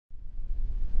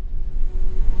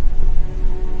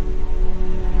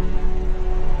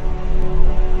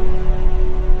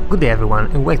Good day everyone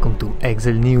and welcome to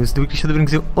Exile News, the weekly show that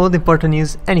brings you all the important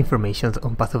news and information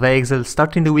on Path of Exile,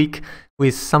 starting the week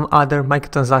with some other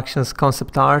microtransactions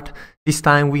concept art. This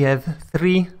time we have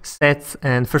 3 sets,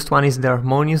 and first one is the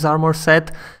Harmonious Armor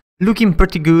set, looking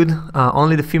pretty good.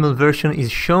 Only the female version is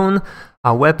shown.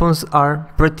 Weapons are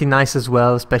pretty nice as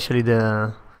well, especially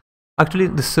the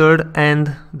sword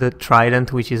and the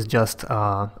trident, which is just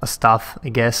a staff, I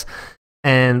guess.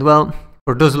 And well,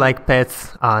 for those who like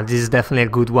pets, this is definitely a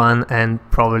good one and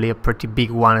probably a pretty big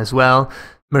one as well.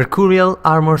 Mercurial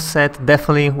armor set,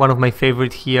 definitely one of my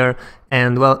favorite here,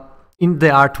 and well, in the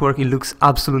artwork it looks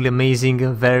absolutely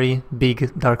amazing, very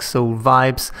big Dark Soul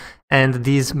vibes, and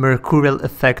this mercurial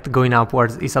effect going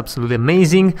upwards is absolutely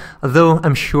amazing, although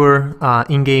I'm sure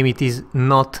in-game it is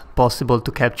not possible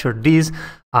to capture this,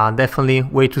 definitely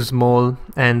way too small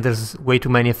and there's way too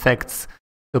many effects.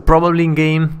 So probably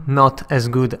in-game not as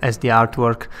good as the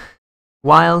artwork,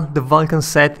 while the Vulcan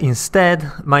set instead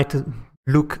might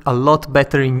look a lot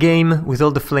better in-game with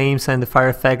all the flames and the fire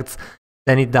effects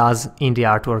than it does in the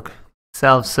artwork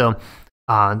itself. So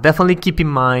definitely keep in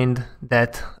mind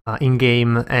that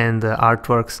in-game and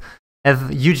artworks have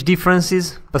huge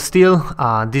differences, but still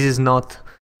this is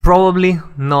probably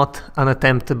not an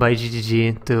attempt by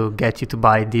GGG to get you to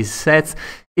buy these sets.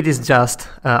 It is just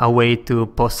a way to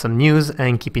post some news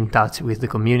and keep in touch with the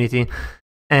community.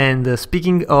 And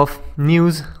speaking of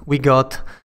news, we got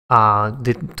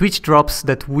the Twitch drops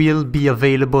that will be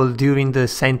available during the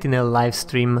Sentinel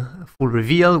livestream full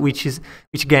reveal, which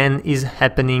again is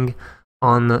happening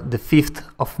on the 5th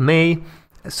of May.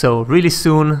 So really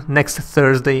soon, next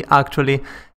Thursday actually,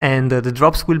 and the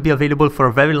drops will be available for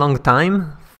a very long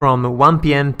time, from 1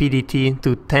 PM PDT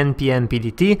to 10 PM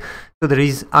PDT, so there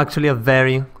is actually a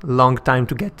very long time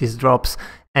to get these drops.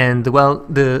 And well,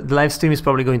 the live stream is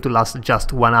probably going to last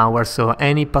just 1 hour, so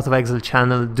any Path of Exile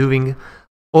channel doing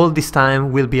all this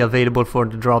time will be available for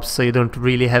the drops, so you don't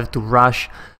really have to rush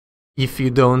if you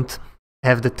don't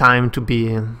have the time to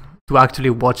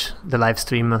actually watch the live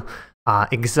stream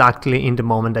exactly in the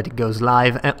moment that it goes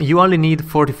live. You only need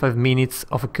 45 minutes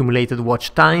of accumulated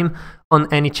watch time on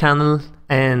any channel,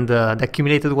 and the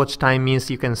accumulated watch time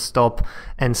means you can stop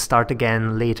and start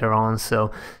again later on. So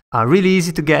really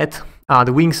easy to get.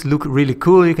 The wings look really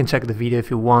cool. You can check the video if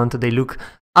you want. They look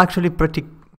actually pretty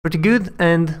good,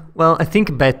 and well, I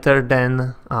think better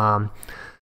than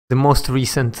the most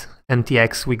recent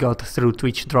MTX we got through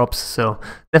Twitch drops. So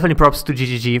definitely props to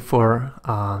GGG for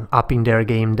upping their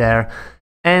game there.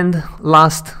 And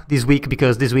last this week,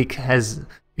 because this week has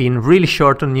been really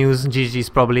short on news, GGG is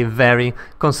probably very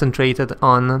concentrated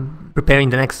on preparing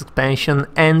the next expansion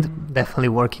and definitely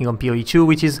working on PoE2,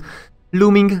 which is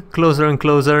looming closer and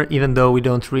closer, even though we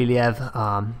don't really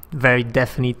have very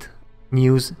definite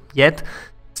news yet.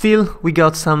 Still, we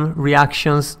got some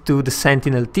reactions to the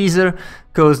Sentinel teaser,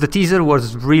 because the teaser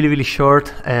was really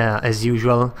short, as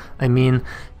usual, I mean,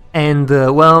 and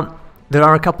well, there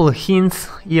are a couple of hints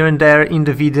here and there in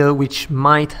the video which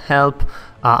might help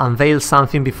unveil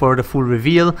something before the full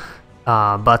reveal,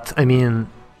 but I mean,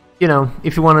 you know,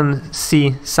 if you want to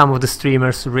see some of the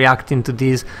streamers reacting to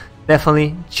this,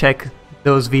 definitely check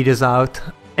those videos out.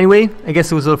 Anyway, I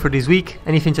guess it was all for this week,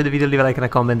 and if you enjoyed the video, leave a like and a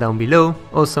comment down below.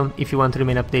 Also, if you want to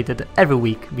remain updated every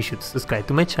week, be sure to subscribe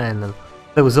to my channel.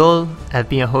 That was all. I've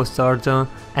been your host Orjo,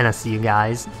 and I'll see you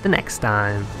guys the next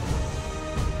time.